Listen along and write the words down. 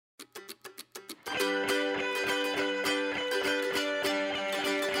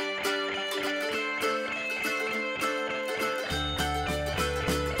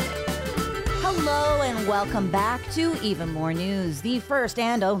Hello and welcome back to Even More News, the first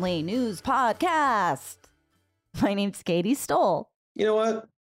and only news podcast. My name's Katie Stoll. You know what?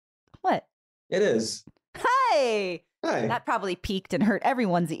 What? It is. Hi! Hi. That probably peaked and hurt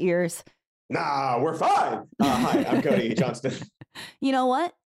everyone's ears. Nah, we're fine. Hi, I'm Cody Johnston. You know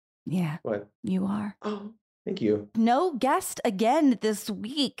what? Yeah. What? You are. Oh, thank you. No guest again this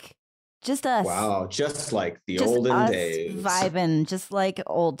week. Just us. Wow, just like the just olden us days. Vibing, just like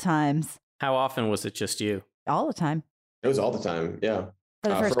old times. How often was it just you? All the time. It was all the time, yeah. For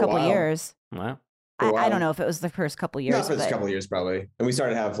the first for a couple while. years. Wow. I don't know if it was the first couple years. Not for this but couple of years, probably. And we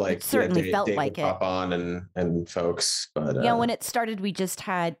started to have like it certainly felt Dave like would pop on and folks. But yeah, when it started, we just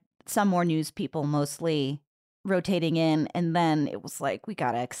had some more news people mostly rotating in, and then it was like, we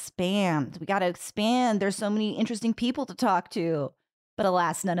gotta expand. There's so many interesting people to talk to. But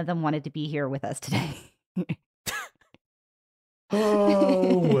alas, none of them wanted to be here with us today.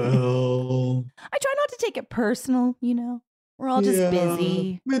 oh well. I try not to take it personal, you know. We're all just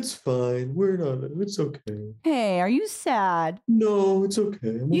busy. It's fine. We're not. It's okay. Hey, are you sad? No, it's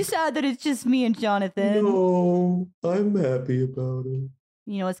okay. You sad that it's just me and Jonathan? No, I'm happy about it.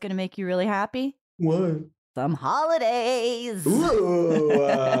 You know what's gonna make you really happy? What? Some holidays. Ooh,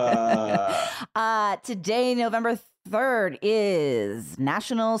 Today, November 3rd, is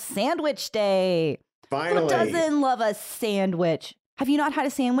National Sandwich Day. finally. Who doesn't love a sandwich? Have you not had a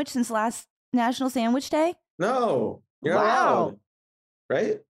sandwich since last National Sandwich Day? No, you're not Wow. allowed,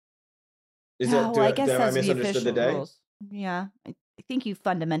 right? Is Oh, that, well, I guess have I that's the misunderstood official the day? rules. Yeah, I think you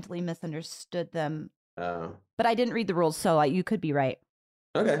fundamentally misunderstood them. Oh, But I didn't read the rules, so you could be right.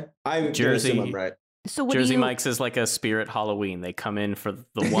 okay. I'm Jersey. Assume I'm right. So what Jersey do you... Mike's is like a spirit Halloween. They come in for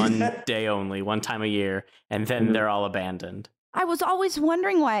the one day only, one time a year, and then Mhm. they're all abandoned. I was always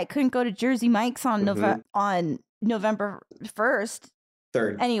wondering why I couldn't go to Jersey Mike's on Mhm. on November 1st.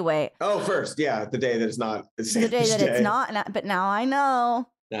 Third. Anyway, Oh, first. Yeah, the day that it's not. the day that it's not, but now I know.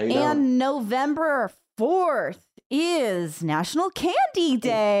 Now you know. And November 4th is National Candy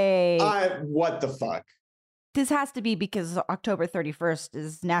Day. What the fuck? This has to be because October 31st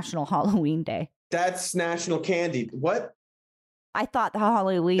is National Halloween Day. That's National Candy. What? I thought the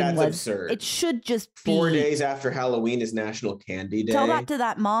Halloween That's was absurd. It should just be 4 days after Halloween is National Candy Day. Tell that to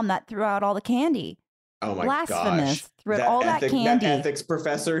that mom that threw out all the candy. Oh my Blasphemous. gosh. Threw out all that candy. That ethics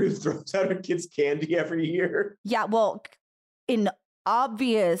professor who throws out her kids candy every year. Yeah, well, in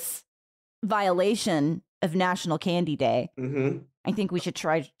obvious violation of National Candy Day, Mm-hmm. I think we should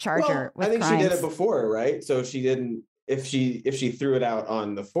charge her with I think crimes. she did it before, right? So she didn't. If she threw it out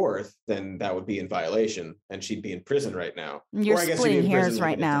on the 4th, then that would be in violation, and she'd be in prison right now. You're or I guess she'd splitting be in hairs prison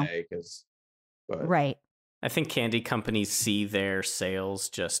right now. today, but Right. I think candy companies see their sales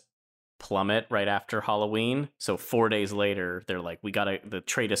just plummet right after Halloween. So 4 days later, they're like, the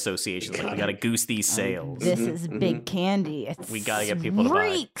trade association's like, we gotta goose these sales. This Mhm, is mhm. big candy. We gotta get people to buy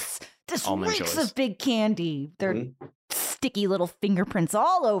reeks. This Almond reeks Joys. of big candy. They're Mhm. sticky little fingerprints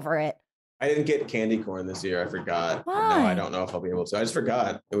all over it. I didn't get candy corn this year. I forgot. No, Why? I don't know if I'll be able to. I just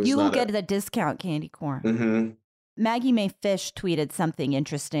forgot. It was You will not get the discount candy corn. Mm-hmm. Maggie Mae Fish tweeted something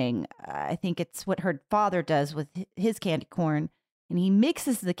interesting. I think it's what her father does with his candy corn, and he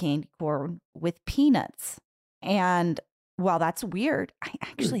mixes the candy corn with peanuts. And while that's weird, I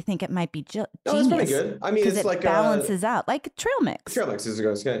actually think it might be No, it's pretty genius good. I mean, because it's it like balances out like trail mix. trail mix is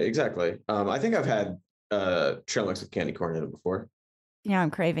exactly. I think I've had trail mix with candy corn in it before. Yeah, I'm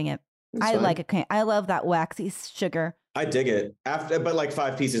craving it. It's I fine. like it. I love that waxy sugar. I dig it. But like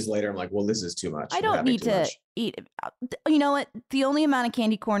 5 pieces later, I'm like, well, this is too much. I I'm don't having need too to much. eat. You know what? The only amount of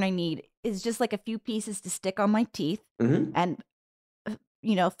candy corn I need is just like a few pieces to stick on my teeth Mhm. and,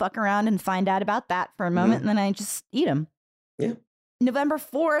 fuck around and find out about that for a moment. And then I just eat them. Yeah. November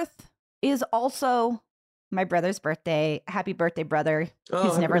 4th is also my brother's birthday. Happy birthday, brother. Oh,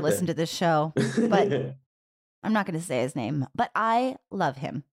 He's happy never birthday. listened to this show. but- I'm not going to say his name, but I love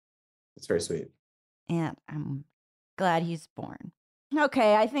him. It's very sweet. And I'm glad he's born.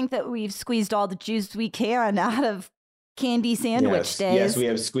 Okay, I think that we've squeezed all the juice we can out of candy sandwich yes, days. Yes, we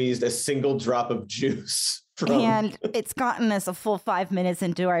have squeezed a single drop of juice from. And it's gotten us a full 5 minutes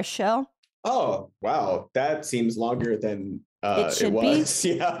into our show. Oh, wow. That seems longer than It should be. was.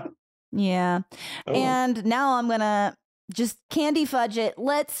 Yeah. Yeah. Oh. And now I'm going to just candy fudge it.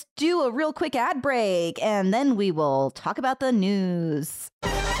 Let's do a real quick ad break, and then we will talk about the news.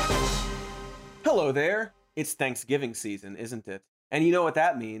 Hello there. It's Thanksgiving season, isn't it? And you know what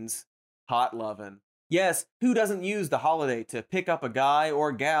that means. Hot lovin'. Yes, who doesn't use the holiday to pick up a guy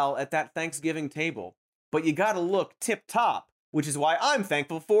or gal at that Thanksgiving table? But you gotta look tip-top, which is why I'm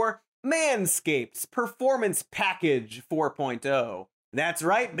thankful for Manscaped's Performance Package 4.0. That's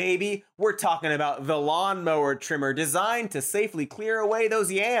right, baby. We're talking about the lawnmower trimmer designed to safely clear away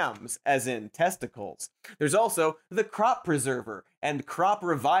those yams, as in testicles. There's also the crop preserver and crop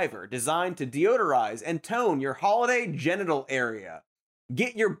reviver designed to deodorize and tone your holiday genital area.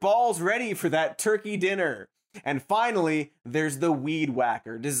 Get your balls ready for that turkey dinner. And finally, there's the weed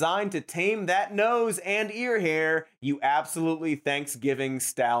whacker designed to tame that nose and ear hair, you absolutely Thanksgiving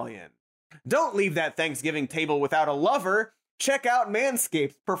stallion. Don't leave that Thanksgiving table without a lover. Check out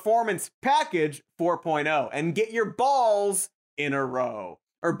Manscaped's Performance Package 4.0 and get your balls in a row.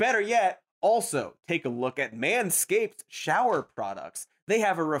 Or better yet, also take a look at Manscaped's shower products. They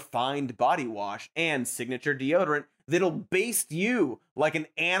have a refined body wash and signature deodorant that'll baste you like an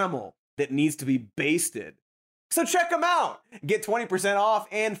animal that needs to be basted. So check them out. Get 20% off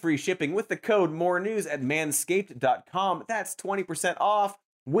and free shipping with the code MORENEWS at manscaped.com. That's 20% off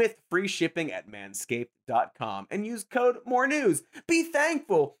with free shipping at manscaped.com and use code MORENEWS. Be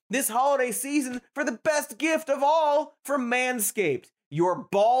thankful this holiday season for the best gift of all from Manscaped. Your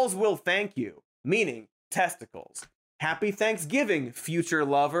balls will thank you, meaning testicles. Happy Thanksgiving, future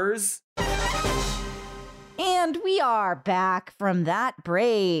lovers. And we are back from that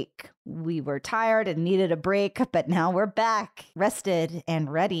break. We were tired and needed a break, but now we're back, rested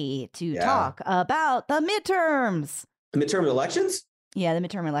and ready to talk about the midterms. The midterm elections? Yeah, the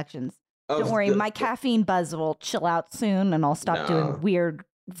midterm elections. Oh, Don't worry, my caffeine buzz will chill out soon and I'll stop doing weird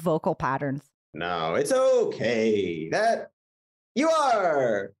vocal patterns. No, it's okay. That you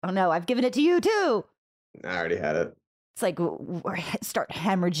are. Oh no, I've given it to you too. I already had it. It's like we're start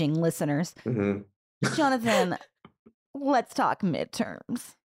hemorrhaging listeners. Mm-hmm. Jonathan, let's talk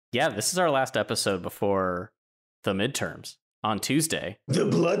midterms. Yeah, this is our last episode before the midterms on Tuesday. The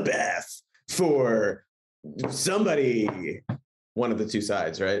bloodbath for somebody. One of the two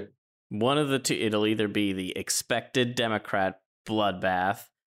sides, right? One of the two. It'll either be the expected Democrat bloodbath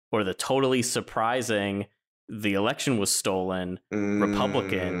or the totally surprising the election was stolen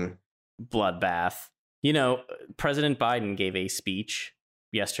Republican bloodbath. You know, President Biden gave a speech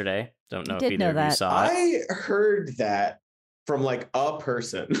yesterday. Don't know if either of you saw it. I heard that from like a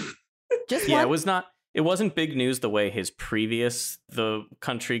person. Just yeah, one? it wasn't big news the way his previous "the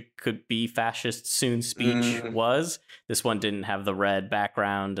country could be fascist soon" speech was. This one didn't have the red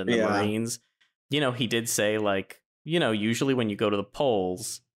background and the Marines. You know, he did say, like, you know, usually when you go to the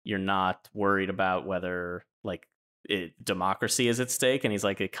polls, you're not worried about whether like democracy is at stake, and he's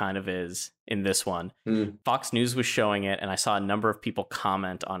like, it kind of is in this one. Fox News was showing it, and I saw a number of people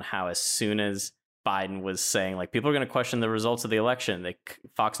comment on how as soon as Biden was saying, like, people are going to question the results of the election,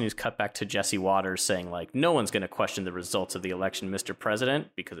 Fox News cut back to Jesse Waters saying, like, no one's going to question the results of the election, Mr. President,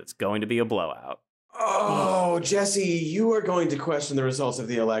 because it's going to be a blowout. Oh, Jesse, you are going to question the results of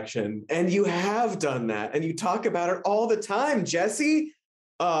the election, and you have done that, and you talk about it all the time, Jesse.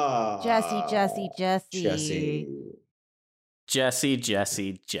 Jesse.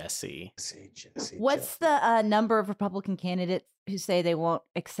 What's the number of Republican candidates who say they won't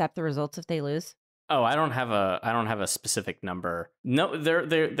accept the results if they lose? Oh, I don't have a specific number. No,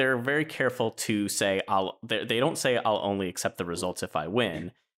 they're very careful to say they don't say I'll only accept the results if I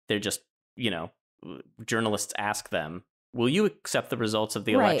win. They're just, you know, journalists ask them, will you accept the results of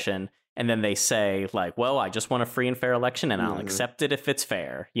the election? And then they say, like, well, I just want a free and fair election and I'll accept it if it's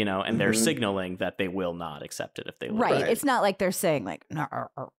fair, you know, and they're signaling that they will not accept it if they lose. Right. It's not like they're saying, like, no,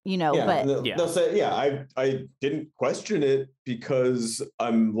 you know, but they'll say, I didn't question it because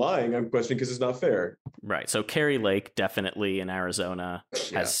I'm lying. I'm questioning because it's not fair. Right. So Carrie Lake definitely in Arizona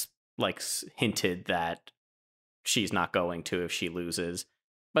has like hinted that she's not going to if she loses.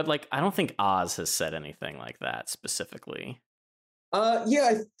 But like, I don't think Oz has said anything like that specifically.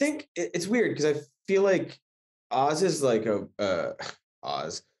 I think it's weird because I feel like Oz is like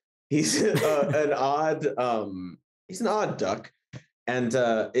Oz. He's an odd duck, and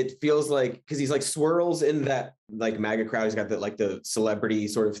it feels like because he's like swirls in that like MAGA crowd. He's got that like the celebrity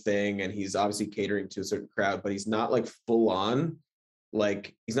sort of thing, and he's obviously catering to a certain crowd, but he's not like full on.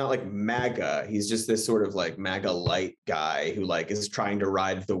 Like he's not like MAGA. He's just this sort of like MAGA light guy who like is trying to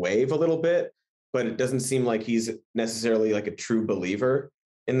ride the wave a little bit. But it doesn't seem like he's necessarily like a true believer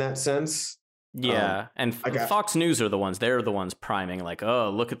in that sense. Yeah, and Fox News they're the ones priming like, oh,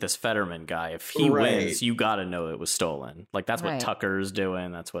 look at this Fetterman guy. If he wins, you got to know it was stolen. Like that's what Tucker's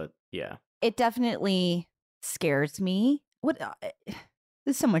doing. That's what, It definitely scares me.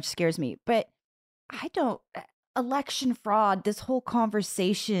 This so much scares me, but election fraud, this whole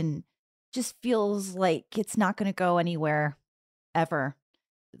conversation just feels like it's not going to go anywhere ever.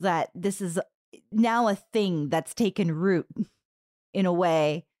 That this is now a thing that's taken root in a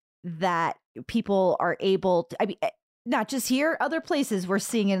way that people are able to, not just here, other places. We're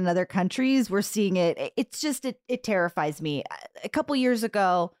seeing it in other countries. We're seeing it. It's just, it terrifies me. A couple years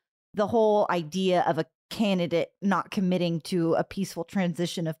ago, the whole idea of a candidate not committing to a peaceful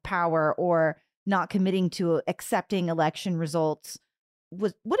transition of power or not committing to accepting election results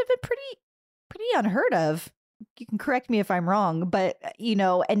would have been pretty unheard of. You can correct me if I'm wrong, but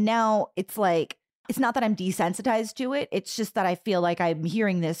and now it's like, it's not that I'm desensitized to it. It's just that I feel like I'm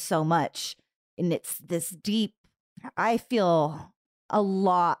hearing this so much, and it's this deep, I feel a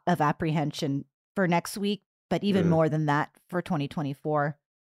lot of apprehension for next week, but even more than that for 2024.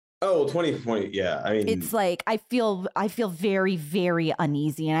 Oh, 2020. Yeah. I mean, it's like, I feel very, very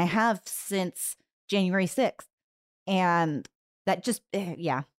uneasy, and I have since January 6th. And that just,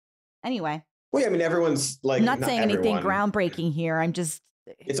 yeah. Anyway. Well, yeah, I mean, everyone's like, I'm not saying anything groundbreaking here. I'm just,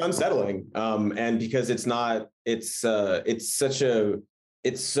 it's unsettling. And because it's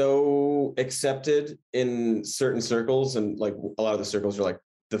so accepted in certain circles, and like a lot of the circles are like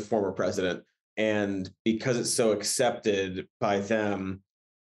the former president. And because it's so accepted by them,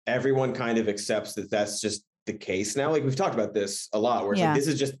 everyone kind of accepts that that's just the case now. Like we've talked about this a lot, where it's like, this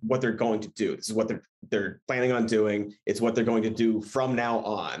is just what they're going to do. This is what they're planning on doing. It's what they're going to do from now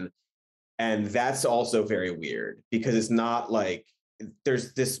on. And that's also very weird, because it's not like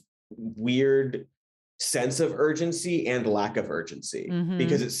there's this weird sense of urgency and lack of urgency,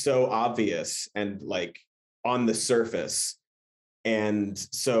 because it's so obvious and like on the surface. And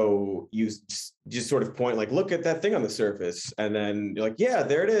so you just sort of point like, look at that thing on the surface. And then you're like, yeah,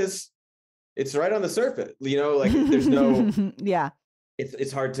 there it is. It's right on the surface. Like there's no,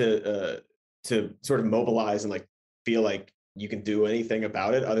 it's hard to sort of mobilize and like feel like you can do anything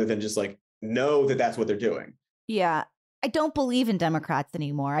about it other than just like know that that's what they're doing. Yeah. I don't believe in Democrats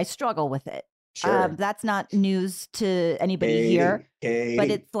anymore. I struggle with it. Sure. That's not news to anybody here, but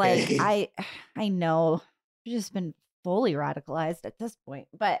it's like, I know I've just been fully radicalized at this point,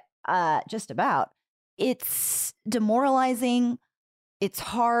 but just about. It's demoralizing. It's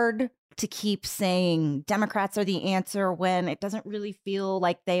hard to keep saying Democrats are the answer when it doesn't really feel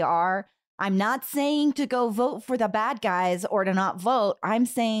like they are. I'm not saying to go vote for the bad guys or to not vote. I'm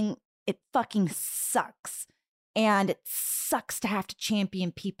saying it fucking sucks. And it sucks to have to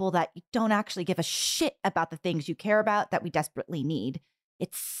champion people that don't actually give a shit about the things you care about that we desperately need. It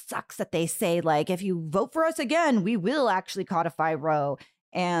sucks that they say, like, if you vote for us again, we will actually codify Roe.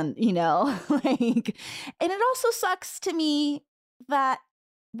 And, and it also sucks to me that,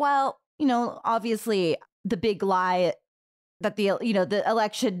 well, obviously the big lie that the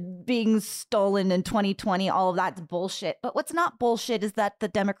election being stolen in 2020, all of that's bullshit. But what's not bullshit is that the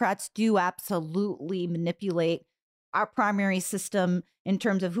Democrats do absolutely manipulate our primary system in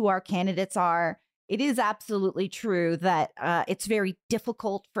terms of who our candidates are. It is absolutely true that it's very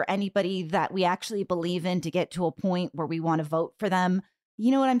difficult for anybody that we actually believe in to get to a point where we want to vote for them.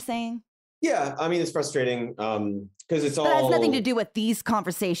 You know what I'm saying? Yeah, I mean, it's frustrating because it's all... But it has nothing to do with these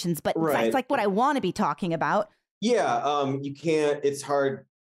conversations, but it's like what I want to be talking about. Yeah, you can't, it's hard.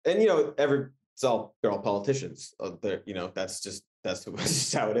 And, they're all politicians. That's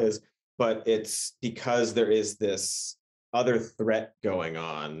just how it is. But it's because there is this other threat going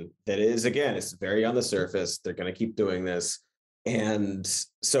on that is, again, it's very on the surface. They're going to keep doing this. And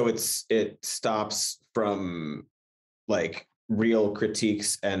so it stops from like real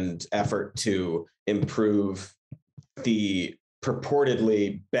critiques and effort to improve the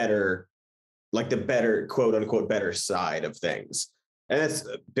purportedly better, like the better, quote unquote, better side of things. And that's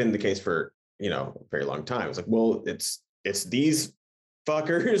been the case for, a very long time. It's like, well, it's these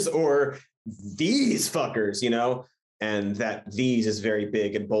fuckers or these fuckers, and that these is very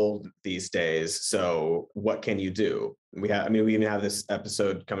big and bold these days. So what can you do? We even have this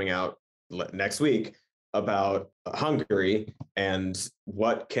episode coming out next week about Hungary and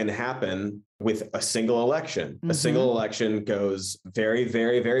what can happen with a single election. A single election goes very,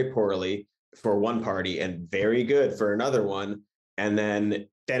 very, very poorly for one party and very good for another one. And then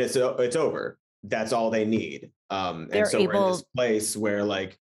it's over. That's all they need. And so we're in this place where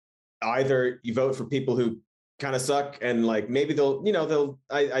like either you vote for people who kind of suck and like maybe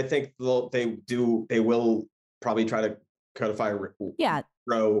I think they will probably try to codify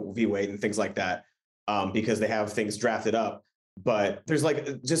Roe v. Wade and things like that because they have things drafted up. But there's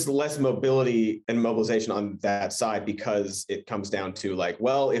like just less mobility and mobilization on that side because it comes down to like,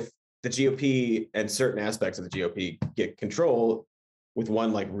 well, if the GOP and certain aspects of the GOP get control with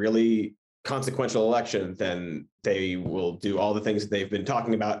one like really consequential election, then they will do all the things that they've been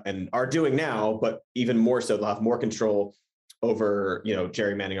talking about and are doing now, but even more so, they'll have more control over,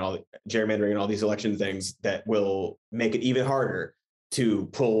 gerrymandering and all these election things that will make it even harder to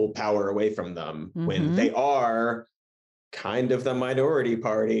pull power away from them when they are kind of the minority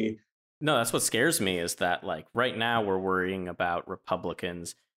party. No, that's what scares me, is that like right now we're worrying about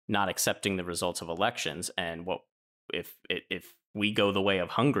Republicans not accepting the results of elections, and what if we go the way of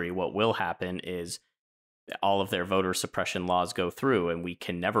Hungary, what will happen is all of their voter suppression laws go through and we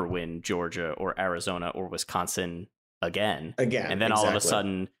can never win Georgia or Arizona or Wisconsin again. And then all of a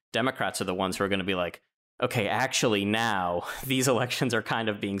sudden Democrats are the ones who are going to be like, okay, actually now these elections are kind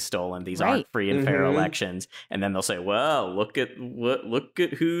of being stolen. These aren't free and fair elections. And then they'll say, well, look at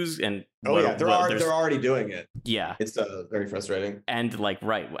who's, and they're already doing it. Yeah. It's very frustrating. And like,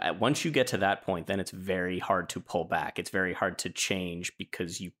 right, once you get to that point, then it's very hard to pull back. It's very hard to change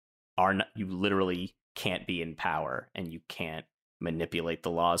because you literally can't be in power and you can't manipulate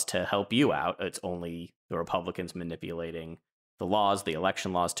the laws to help you out. It's only the Republicans manipulating the laws, the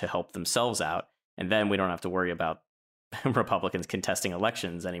election laws, to help themselves out. And then we don't have to worry about Republicans contesting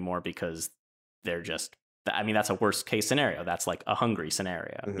elections anymore because they're just, I mean, that's a worst case scenario. That's like a Hungary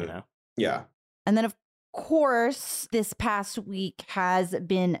scenario, you know? Yeah. And then, of course, this past week has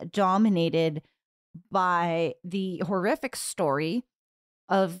been dominated by the horrific story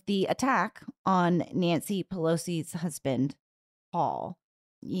of the attack on Nancy Pelosi's husband, Paul.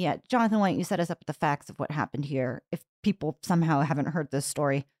 Yeah, Jonathan, why don't you set us up with the facts of what happened here if people somehow haven't heard this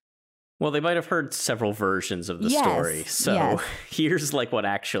story? Well, they might have heard several versions of the story. So here's like what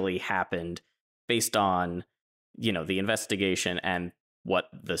actually happened based on, you know, the investigation and what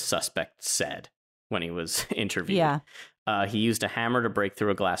the suspect said when he was interviewed. Yeah. He used a hammer to break through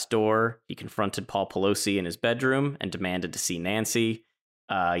a glass door. He confronted Paul Pelosi in his bedroom and demanded to see Nancy.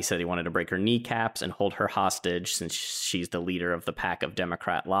 He said he wanted to break her kneecaps and hold her hostage since she's the leader of the pack of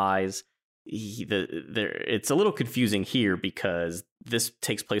Democrat lies. It's a little confusing here because this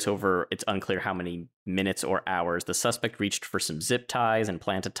takes place over, it's unclear how many minutes or hours. The suspect reached for some zip ties and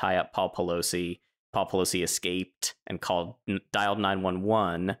planned to tie up Paul Pelosi. Paul Pelosi escaped and dialed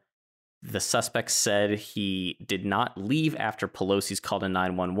 911. The suspect said he did not leave after Pelosi's call to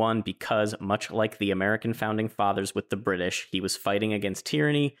 911 because, much like the American founding fathers with the British, he was fighting against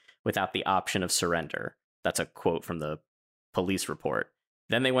tyranny without the option of surrender. That's a quote from the police report.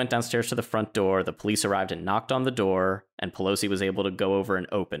 Then they went downstairs to the front door. The police arrived and knocked on the door, and Pelosi was able to go over and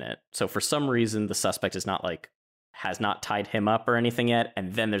open it. So for some reason, the suspect has not tied him up or anything yet.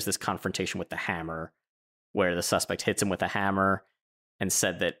 And then there's this confrontation with the hammer where the suspect hits him with a hammer and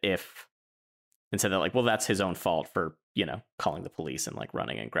said that well, that's his own fault for, you know, calling the police and like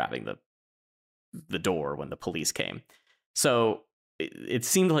running and grabbing the door when the police came. So it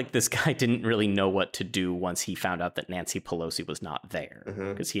seemed like this guy didn't really know what to do once he found out that Nancy Pelosi was not there,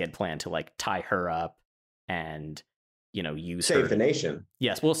 because he had planned to like tie her up and, you know, save the nation.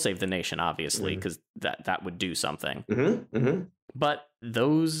 Yes, we'll save the nation, obviously, because that would do something. But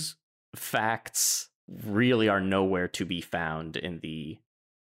those facts really are nowhere to be found in the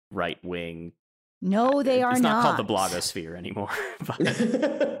right wing. No, they are not. It's not called the blogosphere anymore. But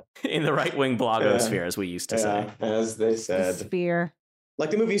in the right-wing blogosphere, as we used to say. As they said. The sphere.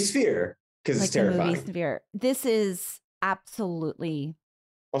 Like the movie Sphere, because like it's terrifying. The movie Sphere. This is absolutely...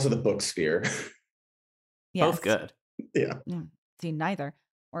 Also the book Sphere. Yes. Both good. Yeah. Seen neither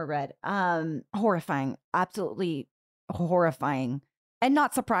or read. Horrifying. Absolutely horrifying. And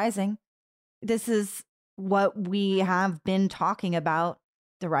not surprising. This is what we have been talking about.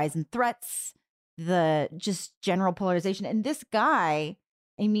 The rise in threats, the just general polarization. And this guy,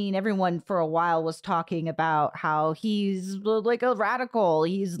 I mean, everyone for a while was talking about how he's like a radical,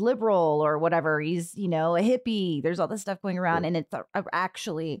 he's liberal or whatever. He's, you know, a hippie. There's all this stuff going around. And it's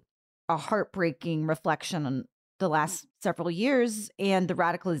actually a heartbreaking reflection on the last several years and the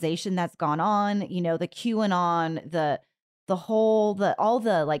radicalization that's gone on, you know, the QAnon, all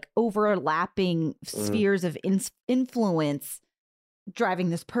the like overlapping spheres of influence driving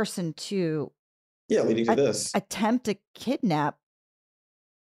this person to leading to this attempt to kidnap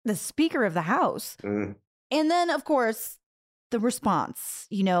the Speaker of the House. And then, of course, the response,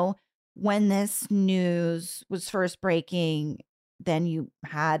 you know, when this news was first breaking, then you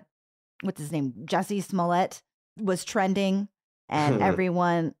had, what's his name? Jussie Smollett was trending and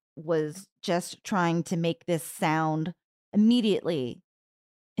everyone was just trying to make this sound immediately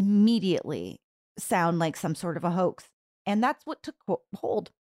sound like some sort of a hoax. And that's what took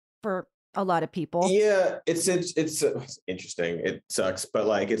hold for a lot of people. Yeah, it's interesting. It sucks, but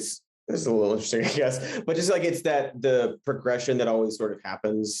like it's a little interesting, I guess. But just like it's that the progression that always sort of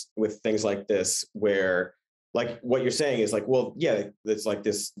happens with things like this, where like what you're saying is like, well, yeah, it's like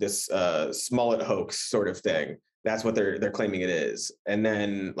this Smollett hoax sort of thing. That's what they're claiming it is. And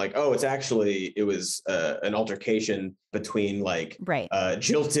then like, oh, it was an altercation between like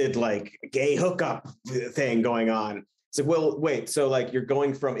jilted like gay hookup thing going on. It's like, well, wait, so like you're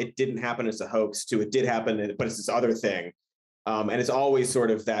going from it didn't happen as a hoax to it did happen, but it's this other thing. And it's always sort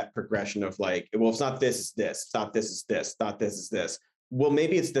of that progression of like, well, it's not this, it's this, it's not this, it's this, not this, is this. Well,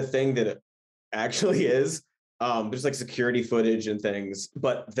 maybe it's the thing that it actually is. There's like security footage and things,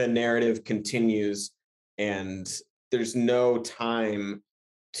 but the narrative continues and there's no time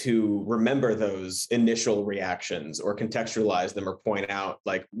to remember those initial reactions or contextualize them or point out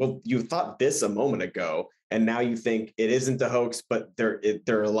like, well, you thought this a moment ago and now you think it isn't a hoax, but there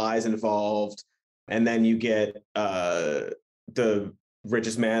are lies involved. And then you get the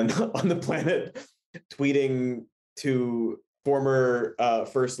richest man on the planet tweeting to former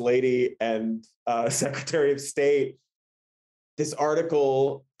First Lady and Secretary of State this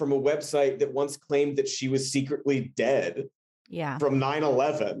article from a website that once claimed that she was secretly dead from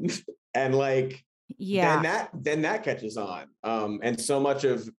 9/11. And like, then that catches on. And so much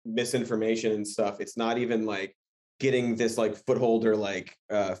of misinformation and stuff, it's not even like getting this like foothold or like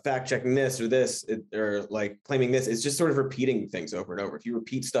fact checking this or this or like claiming this. It's just sort of repeating things over and over. If you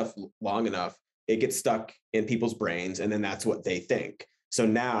repeat stuff long enough, it gets stuck in people's brains and then that's what they think. So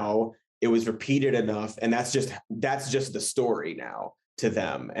now it was repeated enough and that's just the story now to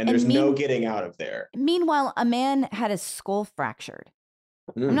them. And there's no getting out of there. Meanwhile, a man had his skull fractured.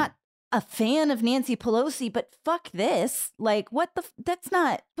 I'm not a fan of Nancy Pelosi, but fuck this. Like, that's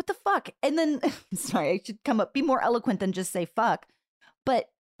not, what the fuck? And then, sorry, I should be more eloquent than just say fuck. But,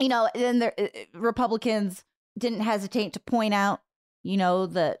 you know, then Republicans didn't hesitate to point out, you know,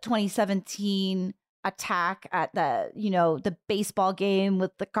 the 2017 attack at the baseball game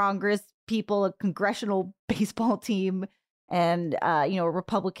with the Congress people, a congressional baseball team. And, a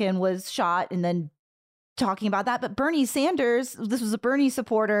Republican was shot and then talking about that. But Bernie Sanders, this was a Bernie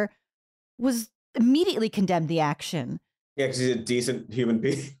supporter, was immediately condemned the action. Yeah, because he's a decent human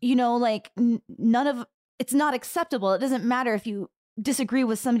being. You know, like it's not acceptable. It doesn't matter if you disagree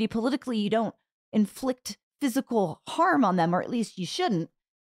with somebody politically, you don't inflict physical harm on them, or at least you shouldn't.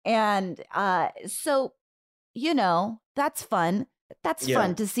 And so, you know, that's fun. That's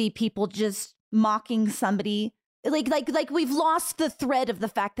fun to see people just mocking somebody. Like we've lost the thread of the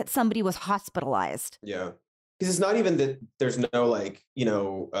fact that somebody was hospitalized. Yeah. Because it's not even that there's no like,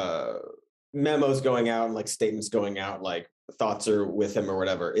 memos going out and like statements going out, like thoughts are with him or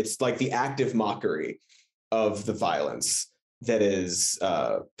whatever. It's like the active mockery of the violence that is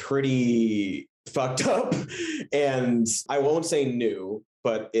pretty fucked up. And I won't say new,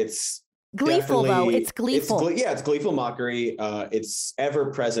 but it's gleeful though. It's gleeful. It's gleeful mockery. It's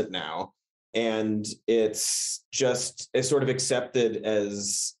ever present now. And it's sort of accepted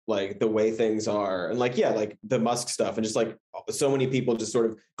as like the way things are. And like, like the Musk stuff and just like so many people just sort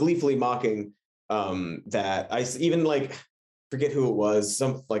of gleefully mocking that. I even like forget who it was,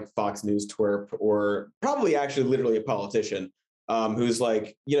 some like Fox News twerp or probably actually literally a politician who's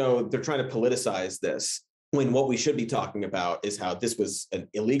like, they're trying to politicize this when what we should be talking about is how this was an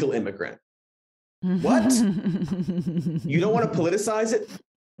illegal immigrant. What? You don't want to politicize it?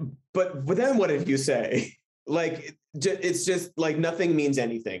 But then what did you say? Like, it's just like nothing means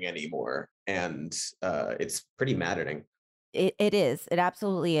anything anymore. And it's pretty maddening. It is. It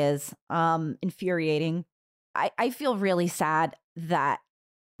absolutely is. Infuriating. I feel really sad that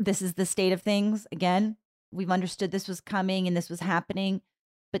this is the state of things. Again, we've understood this was coming and this was happening.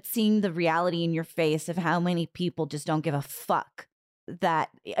 But seeing the reality in your face of how many people just don't give a fuck that,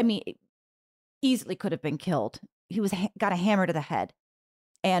 I mean, easily could have been killed. He got a hammer to the head.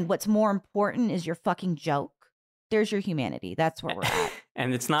 And what's more important is your fucking joke. There's your humanity. That's where we're at.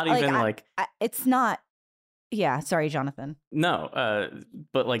 And it's not even it's not. Yeah. Sorry, Jonathan. No.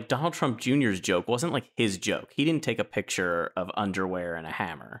 But like Donald Trump Jr.'s joke wasn't like his joke. He didn't take a picture of underwear and a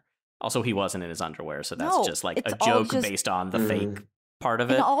hammer. Also, he wasn't in his underwear. So that's just like a joke based on the fake part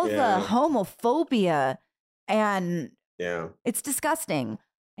of it. And all the homophobia. And it's disgusting.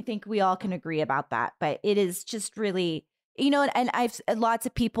 I think we all can agree about that. But it is just really... and I've lots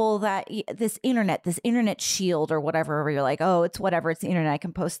of people that this internet shield or whatever, where you're like, oh, it's whatever. It's the internet. I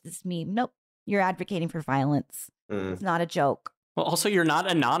can post this meme. Nope. You're advocating for violence. It's not a joke. Well, also, you're not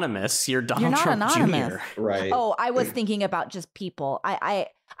anonymous. You're Donald Trump Jr. Right. Oh, I was thinking about just people. I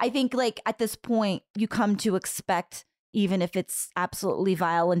think like at this point, you come to expect, even if it's absolutely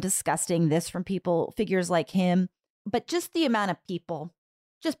vile and disgusting, this from figures like him. But just the amount of people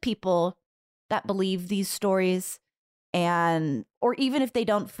that believe these stories. And, or even if they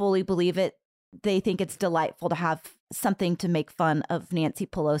don't fully believe it, they think it's delightful to have something to make fun of Nancy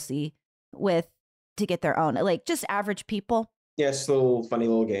Pelosi with to get their own, like just average people. Yeah, it's a little funny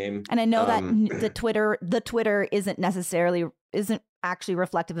little game. And I know that the Twitter isn't actually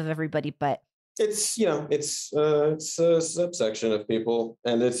reflective of everybody, but It's it's a subsection of people,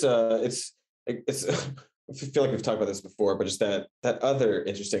 and it's I feel like we've talked about this before, but just that other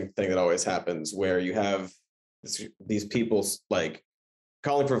interesting thing that always happens where you have these people like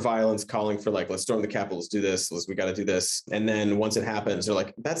calling for violence, calling for like, let's storm the Capitol, let's do this, we got to do this, and then once it happens, they're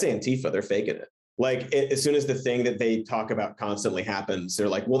like, that's Antifa, they're faking it. Like as soon as the thing that they talk about constantly happens, they're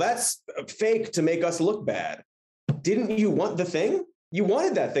like, well, that's fake to make us look bad. Didn't you want the thing? You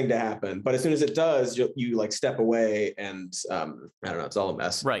wanted that thing to happen, but as soon as it does, you like step away, and I don't know, it's all a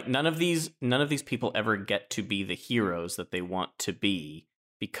mess. Right. None of these people ever get to be the heroes that they want to be,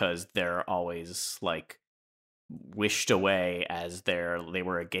 because they're always like wished away as they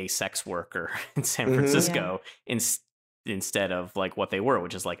were a gay sex worker in San Francisco instead of like what they were,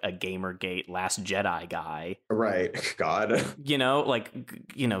 which is like a Gamergate Last Jedi guy. Right. God.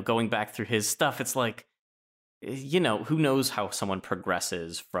 Going back through his stuff, it's like, who knows how someone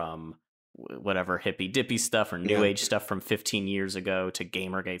progresses from whatever hippy dippy stuff or new age stuff from 15 years ago to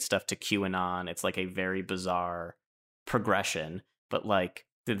Gamergate stuff to QAnon. It's like a very bizarre progression, but like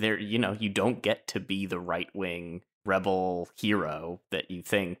there, you don't get to be the right wing rebel hero that you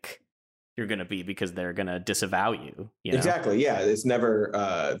think you're going to be, because they're going to disavow you. Exactly. Yeah. It's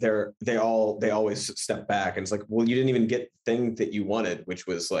never, they always step back, and it's like, well, you didn't even get the thing that you wanted, which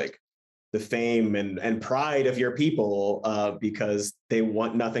was like the fame and pride of your people, because they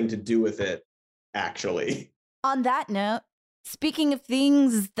want nothing to do with it, actually. On that note, speaking of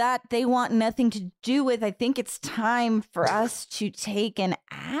things that they want nothing to do with, I think it's time for us to take an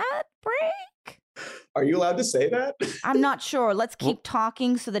ad break. Are you allowed to say that? I'm not sure. Let's keep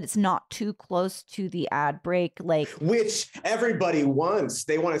talking so that it's not too close to the ad break. Which everybody wants.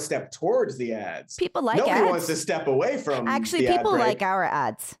 They want to step towards the ads. People like Nobody ads. wants to step away from. Actually, people like our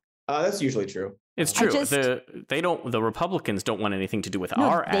ads. That's usually true. It's true. The Republicans don't want anything to do with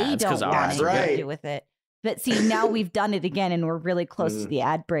our ads, because our ads are anything to do with it. But see, now we've done it again, and we're really close to the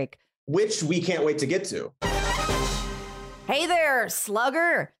ad break, which we can't wait to get to. Hey there,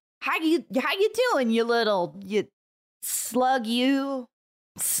 slugger! How you doing, you slug? You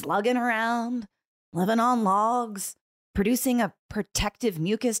slugging around, living on logs, producing a protective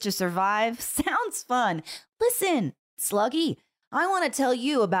mucus to survive? Sounds fun. Listen, Sluggy, I want to tell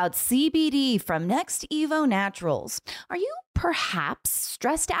you about CBD from Next Evo Naturals. Are you perhaps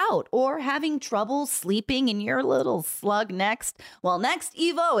stressed out or having trouble sleeping in your little slug nest? Well, Next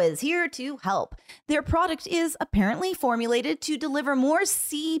Evo is here to help. Their product is apparently formulated to deliver more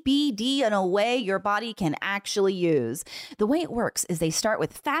CBD in a way your body can actually use. The way it works is they start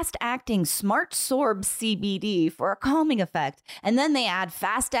with fast-acting Smart Sorb CBD for a calming effect, and then they add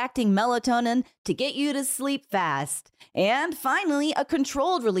fast-acting melatonin to get you to sleep fast. And finally, a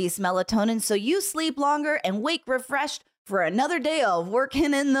controlled release melatonin so you sleep longer and wake refreshed for another day of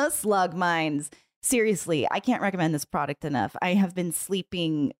working in the slug mines. Seriously, I can't recommend this product enough. I have been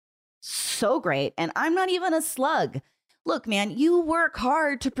sleeping so great, and I'm not even a slug. Look, man, you work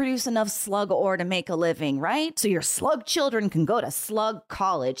hard to produce enough slug ore to make a living, right? So your slug children can go to slug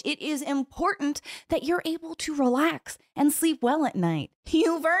college. It is important that you're able to relax and sleep well at night.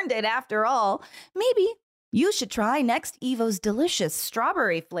 You've earned it after all. Maybe you should try Next Evo's delicious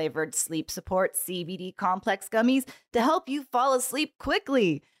strawberry-flavored sleep support CBD complex gummies to help you fall asleep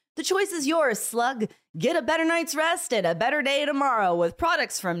quickly. The choice is yours, slug. Get a better night's rest and a better day tomorrow with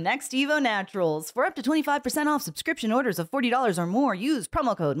products from Next Evo Naturals. For up to 25% off subscription orders of $40 or more, use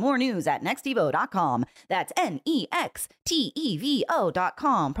promo code MORENEWS at nextevo.com. That's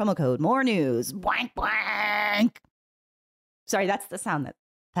NEXTEVO.com. Promo code MORENEWS. Blank, blank. Sorry, that's the sound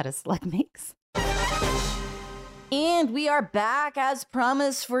that a slug makes. And we are back as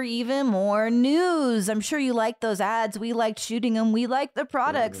promised for even more news. I'm sure you liked those ads. We liked shooting them. We liked the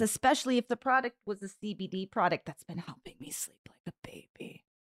products, especially if the product was a CBD product that's been helping me sleep like a baby.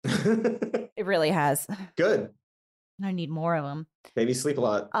 It really has. Good. I need more of them. Babies sleep a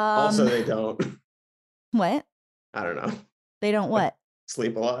lot. Also, they don't. What? I don't know. They don't what?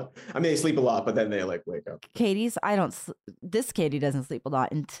 Sleep a lot. I mean, they sleep a lot, but then they like wake up. Katie's, this Katie doesn't sleep a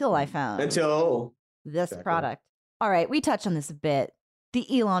lot until I found this product. All right, we touched on this a bit.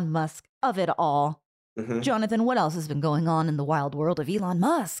 The Elon Musk of it all. Mm-hmm. Jonathan, what else has been going on in the wild world of Elon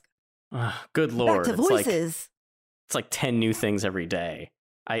Musk? Good Lord. Back to voices. It's like 10 new things every day.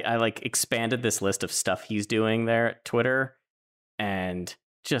 I like expanded this list of stuff he's doing there at Twitter, and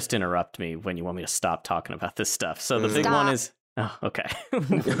just interrupt me when you want me to stop talking about this stuff. So the big one is... Oh, okay.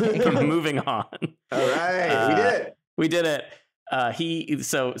 Moving on. All right, we did it. We did it.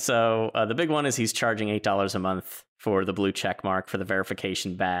 The big one is he's charging $8 a month for the blue check mark for the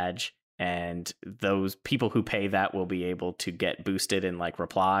verification badge, and those people who pay that will be able to get boosted in like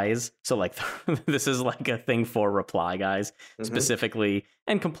replies. So like this is like a thing for reply guys specifically,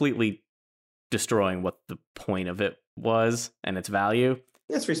 and completely destroying what the point of it was and its value.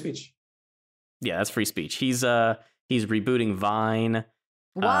 That's free speech. Yeah, that's free speech. He's rebooting Vine.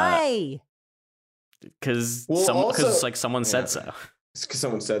 Why? Because someone said so. Because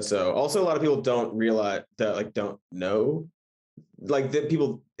someone said so. Also, a lot of people don't realize that, like, don't know. Like, the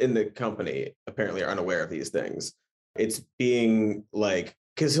people in the company apparently are unaware of these things. It's being like,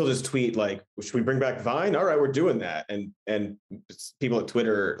 because he'll just tweet like, should we bring back Vine? All right, we're doing that. And people at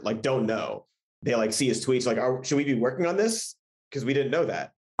Twitter like don't know. They like see his tweets like, should we be working on this? Because we didn't know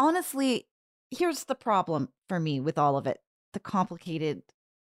that. Honestly, here's the problem for me with all of it. The complicated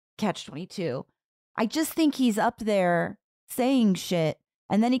catch-22. I just think he's up there saying shit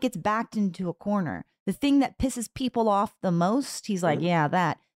and then he gets backed into a corner. The thing that pisses people off the most, he's like,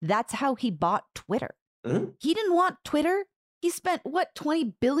 yeah, that's how he bought Twitter. He didn't want Twitter. He spent what,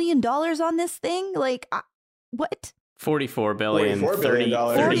 $20 billion on this thing? Like, what? 44 billion,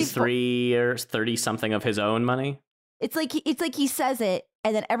 33 or 30 something of his own money. It's like he says it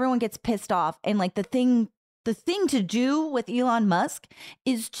and then everyone gets pissed off. And like the thing to do with Elon Musk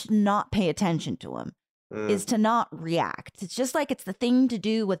is to not pay attention to him, is to not react. It's just like it's the thing to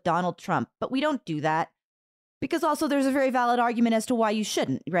do with Donald Trump. But we don't do that because also there's a very valid argument as to why you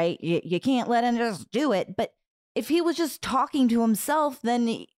shouldn't, right? You can't let him just do it. But if he was just talking to himself,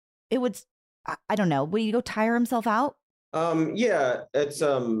 then it would, I don't know, would he go tire himself out? Yeah, it's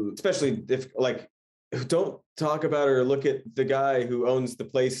especially if like, don't talk about or look at the guy who owns the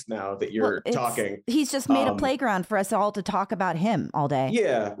place now that you're talking. He's just made a playground for us all to talk about him all day.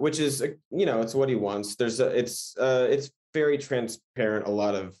 Yeah, which is, it's what he wants. It's very transparent, a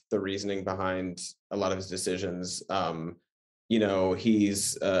lot of the reasoning behind a lot of his decisions.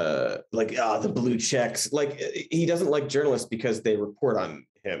 He's like, the blue checks. Like, he doesn't like journalists because they report on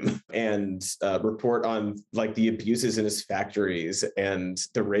him and report on like the abuses in his factories and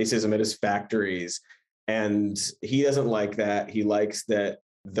the racism at his factories. And he doesn't like that. He likes that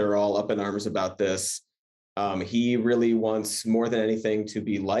they're all up in arms about this. He really wants more than anything to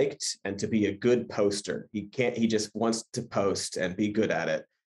be liked and to be a good poster. He just wants to post and be good at it.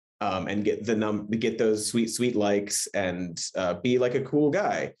 And get those sweet likes and be like a cool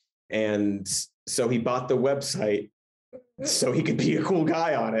guy. And so he bought the website so he could be a cool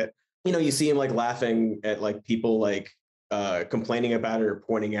guy on it. You see him like laughing at like people like complaining about it or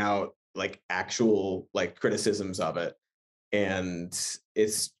pointing out like actual like criticisms of it. And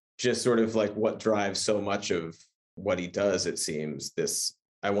it's just sort of like what drives so much of what he does, it seems. This,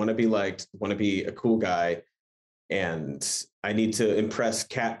 I want to be liked, want to be a cool guy, and I need to impress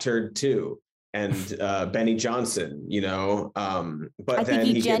Cat Turd too, and Benny Johnson, But I think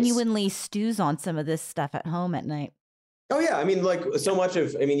he genuinely stews on some of this stuff at home at night. Oh yeah, I mean, like so much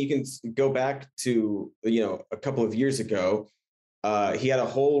of, you can go back to, a couple of years ago. He had a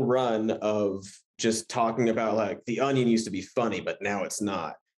whole run of just talking about like the Onion used to be funny, but now it's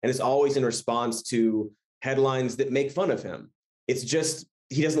not. And it's always in response to headlines that make fun of him. It's just,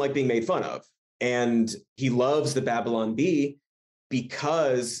 he doesn't like being made fun of. And he loves the Babylon Bee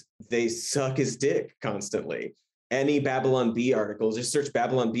because they suck his dick constantly. Any Babylon Bee article, just search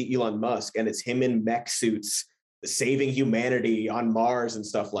Babylon Bee Elon Musk, and it's him in mech suits saving humanity on Mars and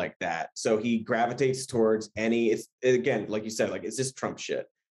stuff like that. So he gravitates towards it's again, like you said, like it's just Trump shit.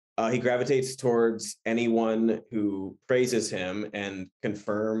 He gravitates towards anyone who praises him and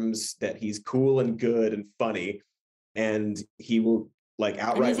confirms that he's cool and good and funny, and he will like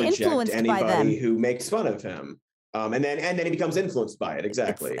outright reject anybody who makes fun of him. And then he becomes influenced by it.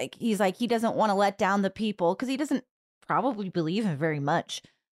 Exactly. He's like, he doesn't want to let down the people because he doesn't probably believe in very much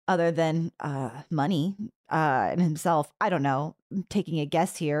other than money and himself. I don't know. I'm taking a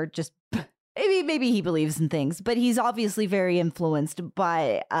guess here. Just maybe he believes in things, but he's obviously very influenced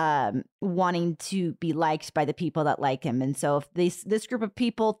by wanting to be liked by the people that like him. And so if this group of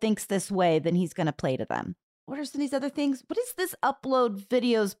people thinks this way, then he's going to play to them. What are some of these other things? What is this upload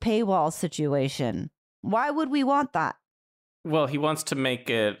videos paywall situation? Why would we want that? Well, he wants to make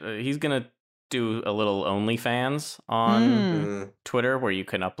it, he's going to do a little OnlyFans on Twitter where you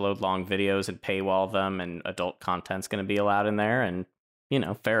can upload long videos and paywall them, and adult content's going to be allowed in there. And,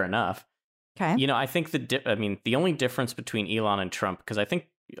 fair enough. Okay. I think the only difference between Elon and Trump, because I think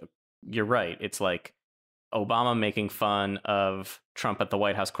you're right. It's like Obama making fun of Trump at the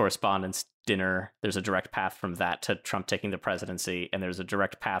White House Correspondents' Dinner. There's a direct path from that to Trump taking the presidency. And there's a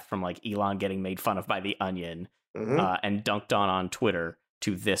direct path from like Elon getting made fun of by The Onion and dunked on Twitter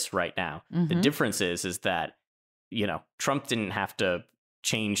to this right now. The difference is that, Trump didn't have to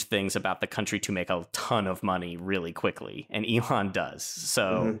change things about the country to make a ton of money really quickly, and Elon does.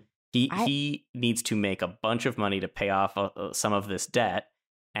 So he needs to make a bunch of money to pay off some of this debt,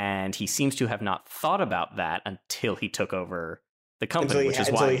 and he seems to have not thought about that until he took over the company, which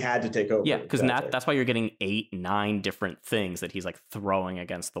is why he had to take over. Yeah, because that's why you're getting 8, 9 different things that he's like throwing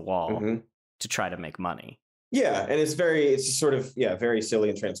against the wall to try to make money. Yeah, and it's sort of very silly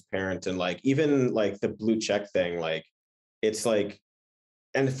and transparent, and like even like the blue check thing, like it's like,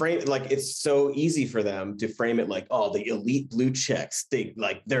 and frame like it's so easy for them to frame it like, oh, the elite blue checks,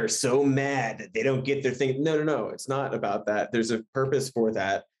 they're so mad that they don't get their thing. No, it's not about that. There's a purpose for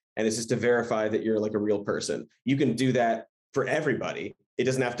that, and it's just to verify that you're like a real person. You can do that for everybody. It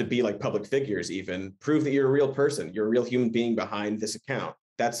doesn't have to be like public figures. Even prove that you're a real person. You're a real human being behind this account.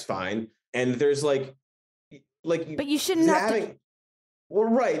 That's fine. And there's like, but you shouldn't have to. Well,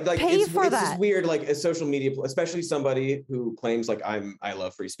 right. Like pay it's for that. just weird, like a social media, especially somebody who claims like I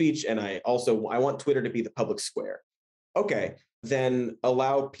love free speech. And I want Twitter to be the public square. Okay, then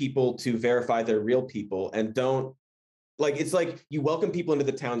allow people to verify they're real people, and don't like, it's like you welcome people into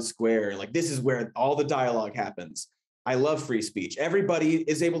the town square. And like, this is where all the dialogue happens. I love free speech. Everybody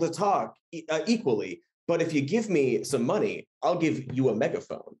is able to talk equally. But if you give me some money, I'll give you a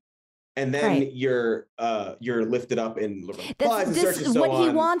megaphone. And then you're lifted up in replies and searches and so what on. he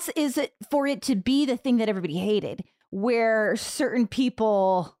wants is for it to be the thing that everybody hated, where certain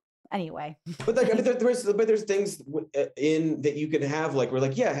people anyway. But like, I mean, there's things in that you can have, like, we're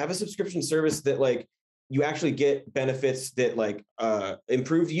like, have a subscription service that like you actually get benefits that like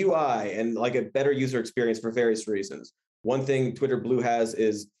improved UI and like a better user experience for various reasons. One thing Twitter Blue has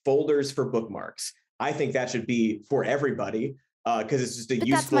is folders for bookmarks. I think that should be for everybody. Because it's just a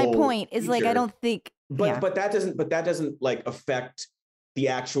useful. That's my point. Is feature. Like I don't think. But that doesn't like affect the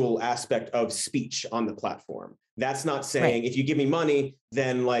actual aspect of speech on the platform. That's not saying if you give me money,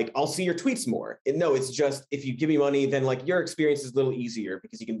 then like I'll see your tweets more. No, it's just if you give me money, then like your experience is a little easier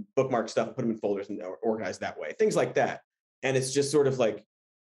because you can bookmark stuff and put them in folders and organize that way. Things like that. And it's just sort of like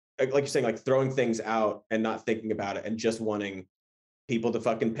you're saying, like throwing things out and not thinking about it and just wanting people to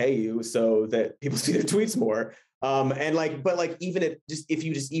fucking pay you so that people see their tweets more. And like, but like, if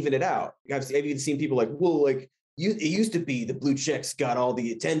you just even it out, I've even seen people like, well, like it used to be the blue checks got all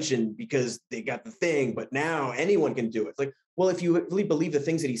the attention because they got the thing, but now anyone can do it. It's like, well, if you really believe the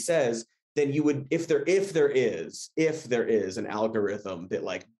things that he says, then you would, if there is an algorithm that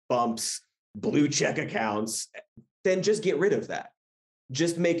like bumps blue check accounts, then just get rid of that.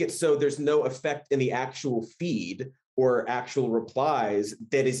 Just make it so there's no effect in the actual feed or actual replies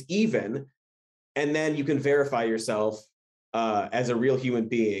that is even. And then you can verify yourself as a real human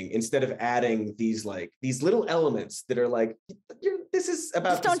being instead of adding these little elements that are like, this is about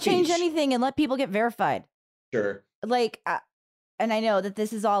just don't change anything and let people get verified. Sure. Like, and I know that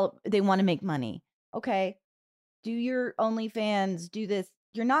this is all they want to make money. Okay, do your OnlyFans, do this.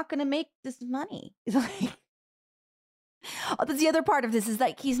 You're not going to make this money. It's like, that's the other part of this is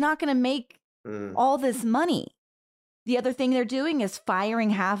like he's not going to make all this money. The other thing they're doing is firing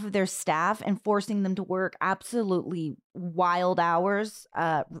half of their staff and forcing them to work absolutely wild hours,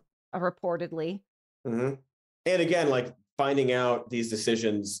 reportedly. Mm-hmm. And again, like finding out these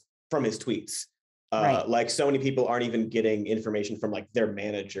decisions from his tweets. Like so many people aren't even getting information from like their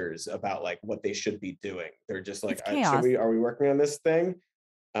managers about like what they should be doing. They're just like, are we working on this thing?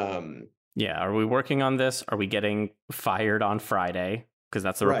 Are we working on this? Are we getting fired on Friday? Because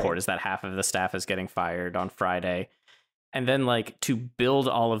that's the report, is that half of the staff is getting fired on Friday. And then, like, to build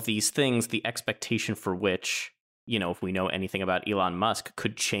all of these things, the expectation for which, you know, if we know anything about Elon Musk,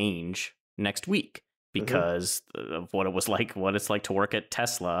 could change next week because of what it's like to work at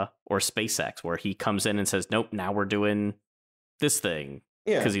Tesla or SpaceX, where he comes in and says, nope, now we're doing this thing.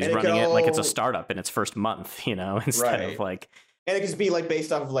 Because he's running it like it's a startup in its first month, you know, instead of like. And it could just be like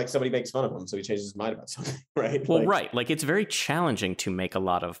based off of like somebody makes fun of him, so he changes his mind about something, right? Well, like it's very challenging to make a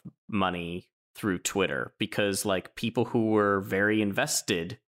lot of money through Twitter because like people who were very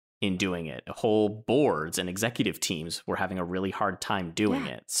invested in doing it, whole boards and executive teams were having a really hard time doing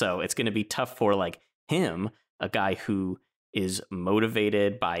it. So it's going to be tough for like him, a guy who is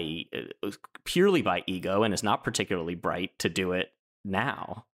motivated by purely by ego and is not particularly bright, to do it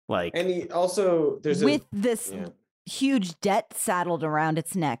now. Like, and he also this huge debt saddled around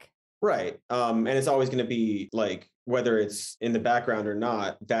its neck. Right. And it's always going to be like, whether it's in the background or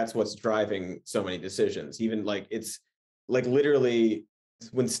not, that's what's driving so many decisions. Even like, it's like literally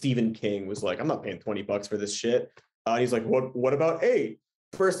when Stephen King was like, I'm not paying $20 for this shit. He's like, what about 8?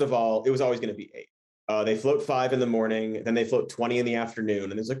 First of all, it was always going to be 8. They float 5 in the morning, then they float 20 in the afternoon.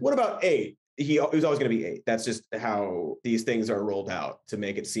 And it's like, what about 8? it was always going to be 8. That's just how these things are rolled out to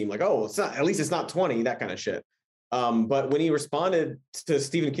make it seem like, oh, it's not, at least it's not 20, that kind of shit. But when he responded to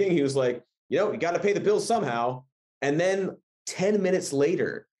Stephen King, he was like, you got to pay the bills somehow. And then 10 minutes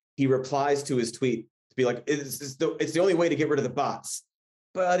later, he replies to his tweet to be like, it's the only way to get rid of the bots.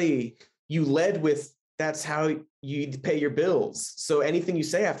 Buddy, you led with, that's how you pay your bills. So anything you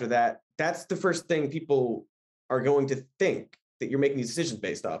say after that, that's the first thing people are going to think that you're making these decisions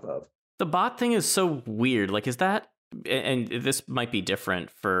based off of. The bot thing is so weird. Like, is that, and this might be different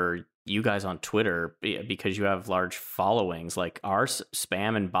for you guys on Twitter because you have large followings. Like, are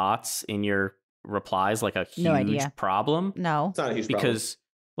spam and bots in your replies like a huge problem? No, it's not a huge problem. Because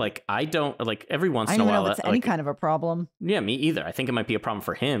like, I don't, like, every once in a while. I don't know if it's any like, kind of a problem. Yeah, me either. I think it might be a problem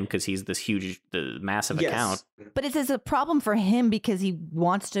for him because he's this huge, massive account. But is this a problem for him because he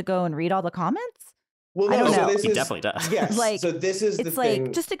wants to go and read all the comments? Well, no, I don't know. So this he is, definitely does. Yes. Like, so this is it's the like,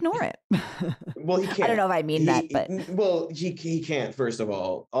 thing. just ignore it. Well, he can't. I don't know if I mean that, but well, he can't. First of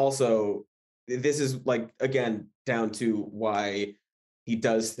all, also, this is like, again, down to why he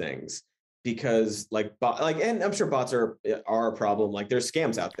does things, because like and I'm sure bots are a problem. Like, there's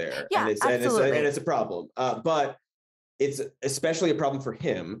scams out there, yeah, absolutely. and it's a problem. But it's especially a problem for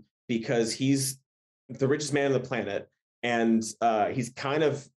him because he's the richest man on the planet, and he's kind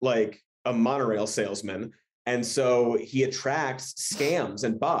of like a monorail salesman, and so he attracts scams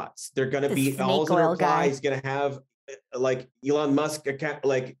and bots. They're going to be all the replies going to have like Elon Musk account,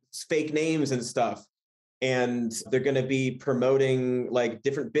 like fake names and stuff, and they're going to be promoting like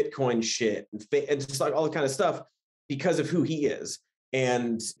different Bitcoin shit and just like all the kind of stuff because of who he is.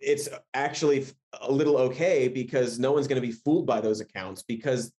 And it's actually a little okay because no one's going to be fooled by those accounts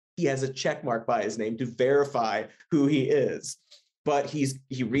because he has a check mark by his name to verify who he is. But he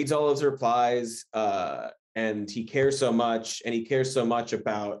reads all of his replies, and he cares so much, and he cares so much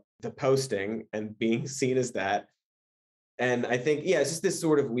about the posting and being seen as that. And I think, it's just this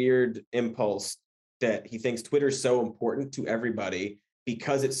sort of weird impulse that he thinks Twitter's so important to everybody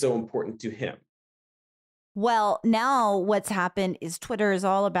because it's so important to him. Well, now what's happened is Twitter is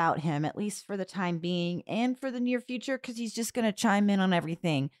all about him, at least for the time being and for the near future, because he's just going to chime in on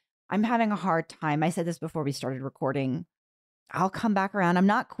everything. I'm having a hard time. I said this before we started recording. I'll come back around. I'm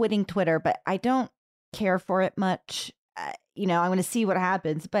not quitting Twitter, but I don't care for it much. I'm going to see what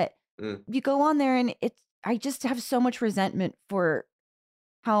happens. But you go on there and I just have so much resentment for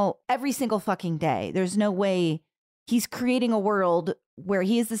how every single fucking day, there's no way he's creating a world where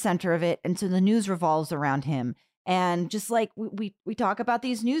he is the center of it. And so the news revolves around him. And just like we talk about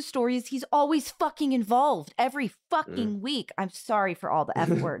these news stories, he's always fucking involved every fucking week. I'm sorry for all the F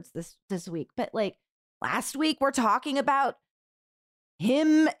words this week. But like last week, we're talking about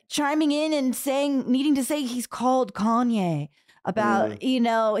him chiming in and needing to say he's called Kanye about,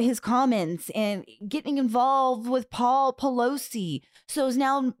 his comments and getting involved with Paul Pelosi. So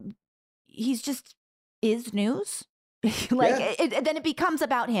now he's just is news. Then it becomes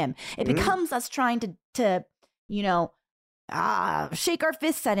about him. It becomes us trying to shake our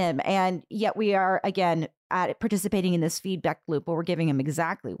fists at him. And yet we are, again, participating in this feedback loop where we're giving him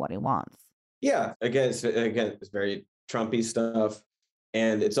exactly what he wants. Yeah. Again, it's very Trumpy stuff.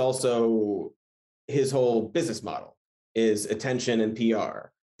 And it's also his whole business model is attention and PR.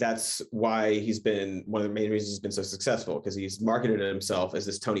 That's why he's been one of the main reasons he's been so successful, because he's marketed himself as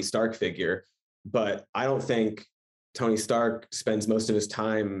this Tony Stark figure. But I don't think Tony Stark spends most of his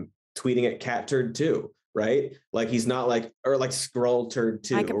time tweeting at Cat Turd 2, right? Like he's not like, or like Skrull Turd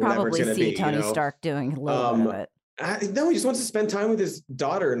 2 I could or whatever it's probably going to see be. Tony Stark doing a little bit of it. No, he just wants to spend time with his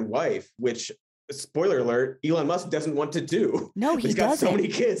daughter and wife, which, spoiler alert, Elon Musk doesn't want to do. No, he He's got doesn't. so many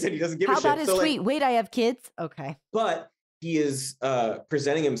kids and he doesn't give a shit. How about his tweet? Wait, I have kids? Okay. But he is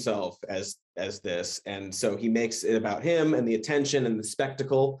presenting himself as this. And so he makes it about him and the attention and the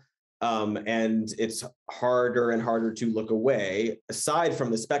spectacle. And it's harder and harder to look away aside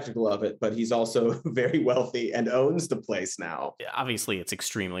from the spectacle of it. But he's also very wealthy and owns the place now. Obviously, it's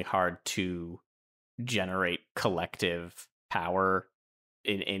extremely hard to generate collective power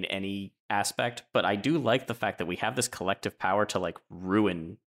in any aspect. But I do like the fact that we have this collective power to like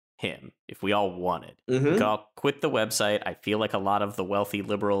ruin him if we all wanted. We could all quit the website. I feel like a lot of the wealthy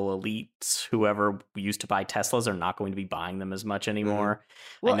liberal elites, whoever used to buy Teslas, are not going to be buying them as much anymore.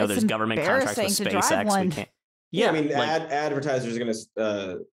 Well, I know there's government contracts with SpaceX. We can't. Yeah, I mean, advertisers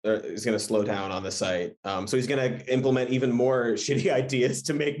is gonna slow down on the site. So he's gonna implement even more shitty ideas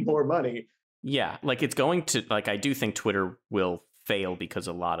to make more money. Yeah, like it's going to, like, I do think Twitter will fail because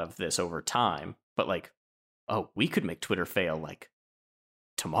a lot of this over time. But like, we could make Twitter fail like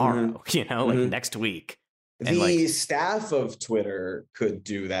tomorrow, like next week. And the staff of Twitter could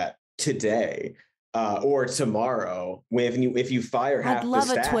do that today or tomorrow. If you fire half the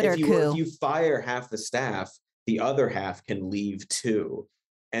staff, a Twitter coup. If you fire half the staff, the other half can leave too.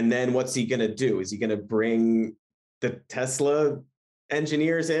 And then what's he gonna do? Is he gonna bring the Tesla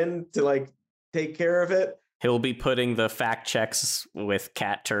engineers in to like take care of it? He'll be putting the fact checks with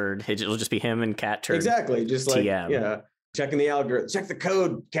Cat Turd. It'll just be him and Cat Turd. Exactly, just like TM. Checking the algorithm, check the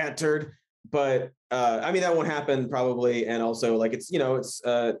code, Cat Turd. But I mean, that won't happen probably. And also, like, it's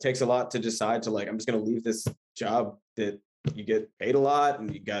it takes a lot to decide to like, I'm just gonna leave this job that you get paid a lot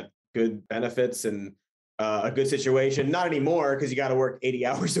and you got good benefits and a good situation. Not anymore, because you got to work 80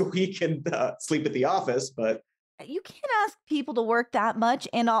 hours a week and sleep at the office. But you can't ask people to work that much,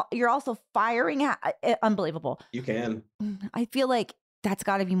 and you're also firing. Unbelievable. You can. I feel like that's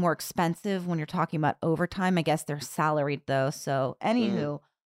got to be more expensive when you're talking about overtime. I guess they're salaried though. So anywho,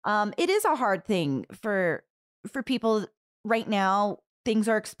 it is a hard thing for people right now. Things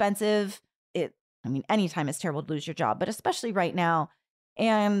are expensive. I mean, anytime it's terrible to lose your job, but especially right now.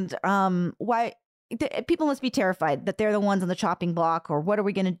 And people must be terrified that they're the ones on the chopping block, or what are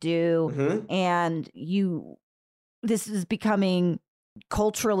we going to do? Mm-hmm. And this is becoming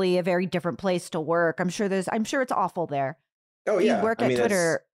culturally a very different place to work. I'm sure it's awful there. Oh if yeah. you work at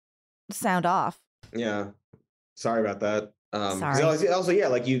Twitter, sound off. Yeah. Sorry about that. Sorry. Also, yeah,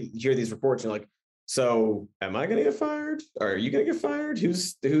 like you hear these reports and you're like, so am I gonna get fired? Or are you gonna get fired?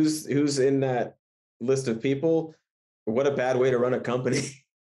 Who's in that list of people? What a bad way to run a company.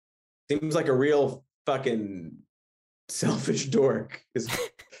 Seems like a real fucking selfish dork.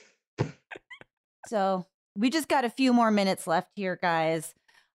 So we just got a few more minutes left here, guys.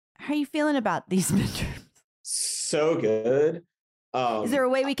 How are you feeling about these midterms? So good. Is there a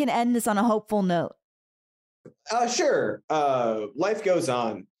way we can end this on a hopeful note? Sure. Life goes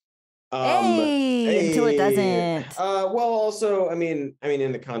on. Until it doesn't. Well, also, I mean,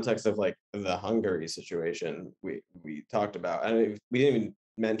 in the context of like the Hungary situation, we talked about. I mean, we didn't even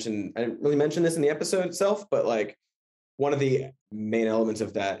mention. I didn't really mention this in the episode itself, but like one of the main elements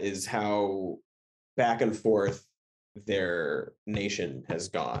of that is how back and forth their nation has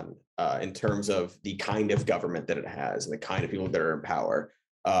gone in terms of the kind of government that it has and the kind of people that are in power,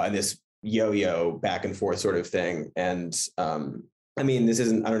 and this yo-yo back and forth sort of thing. And I mean, this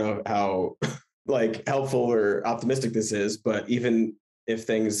isn't, I don't know how like helpful or optimistic this is, but even if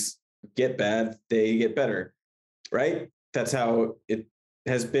things get bad, they get better, right? That's how it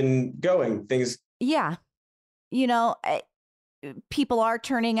has been going. Things. Yeah. People are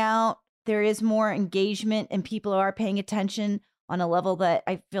turning out. There is more engagement and people are paying attention on a level that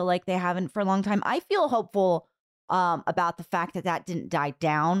I feel like they haven't for a long time. I feel hopeful about the fact that didn't die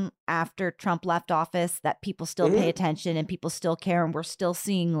down after Trump left office, that people still pay attention and people still care. And we're still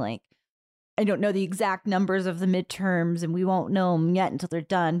seeing, like, I don't know the exact numbers of the midterms and we won't know them yet until they're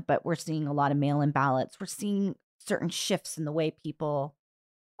done, but we're seeing a lot of mail-in ballots. We're seeing certain shifts in the way people's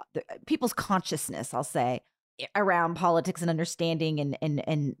consciousness, I'll say, around politics and understanding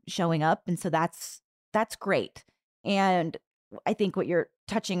and showing up. And so that's great. And I think what you're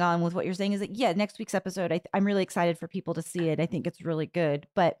touching on with what you're saying is that, yeah, next week's episode, I'm really excited for people to see it. I think it's really good.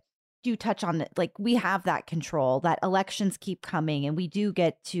 But do touch on it. Like, we have that control, that elections keep coming and we do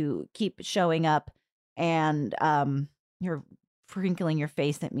get to keep showing up. And you're crinkling your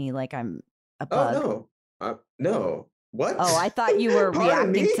face at me like I'm a bug. Oh, no. No. What? Oh, I thought you were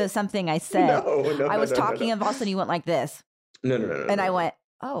reacting to something I said. No, I was talking and all of a sudden you went like this. No. And I went,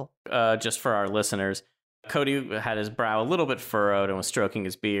 oh. Just for our listeners, Cody had his brow a little bit furrowed and was stroking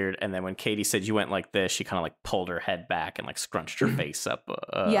his beard. And then when Katie said you went like this, she kind of like pulled her head back and like scrunched her face up.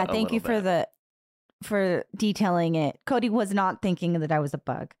 Yeah, thank you for detailing it. Cody was not thinking that I was a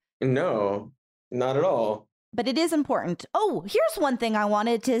bug. No, not at all. But it is important. Oh, here's one thing I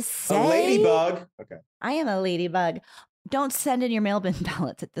wanted to say. A ladybug. Okay. I am a ladybug. Don't send in your mail-in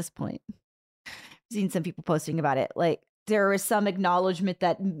ballots at this point. I've seen some people posting about it. Like, there is some acknowledgement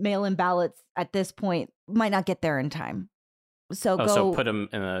that mail-in ballots at this point might not get there in time. So so put them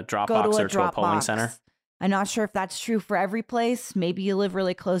in a drop box or to a polling center? I'm not sure if that's true for every place. Maybe you live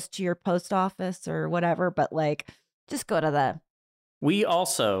really close to your post office or whatever, but like, just go to the... We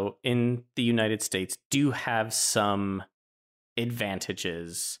also, in the United States, do have some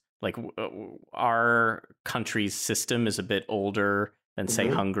advantages. Like, our country's system is a bit older than, say,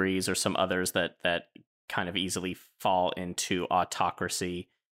 Hungary's or some others that kind of easily fall into autocracy.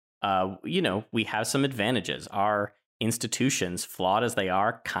 We have some advantages. Our institutions, flawed as they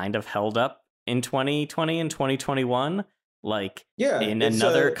are, kind of held up in 2020 and 2021. Like, in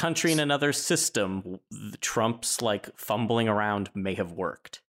another country, in another system, Trump's like fumbling around may have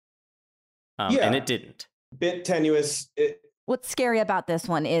worked. And it didn't. Bit tenuous. What's scary about this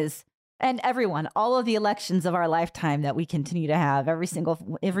one is And everyone, all of the elections of our lifetime that we continue to have, every single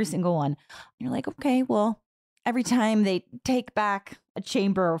one. You're like, okay, well, every time they take back a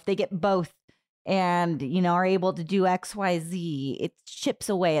chamber, or if they get both and, are able to do X, Y, Z, it chips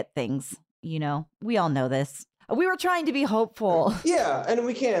away at things. We all know this. We were trying to be hopeful. Yeah, and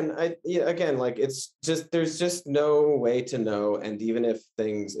we can. Again, like it's just there's just no way to know. And even if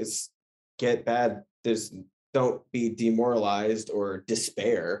things get bad, don't be demoralized or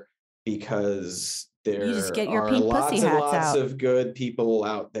despair, because there You just get your are pink lots pussy and hats lots out. of good people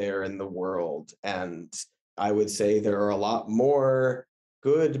out there in the world. And I would say there are a lot more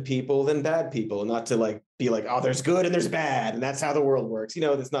good people than bad people. Not to like be like, oh, there's good and there's bad, and that's how the world works.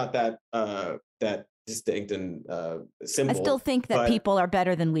 It's not that that distinct and simple. I still think that people are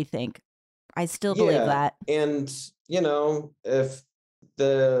better than we think. I still believe that. And if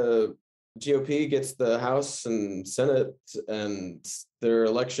the GOP gets the House and Senate and their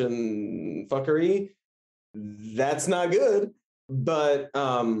election fuckery, that's not good. But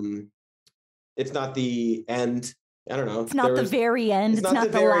it's not the end. I don't know. It's not the very end. It's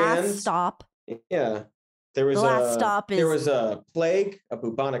not the last stop. Yeah. There was a plague, a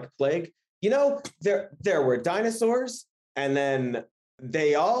bubonic plague. There were dinosaurs, and then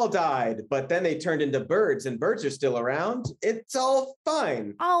they all died, but then they turned into birds, and birds are still around. It's all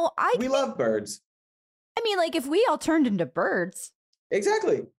fine. Oh, we love birds. I mean, like if we all turned into birds.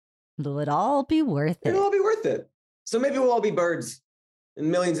 Exactly. It'll all be worth it. It'll all be worth it. So maybe we'll all be birds in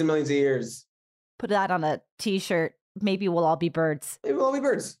millions and millions of years. Put that on a t-shirt. Maybe we'll all be birds. Maybe we'll all be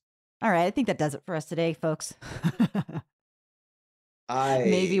birds. All right. I think that does it for us today, folks.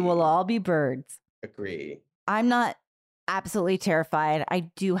 Maybe we'll all be birds. Agree. I'm not absolutely terrified.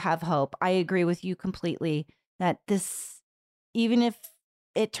 I do have hope. I agree with you completely that this, even if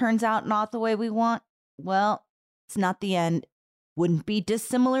it turns out not the way we want, well, it's not the end. Wouldn't be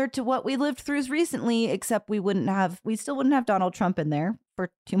dissimilar to what we lived through recently, except we still wouldn't have Donald Trump in there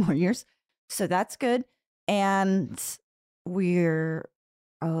for 2 more years. So that's good. And we're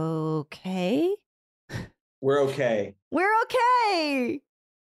okay. We're okay. We're okay.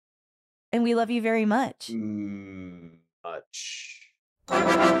 And we love you very much. Much.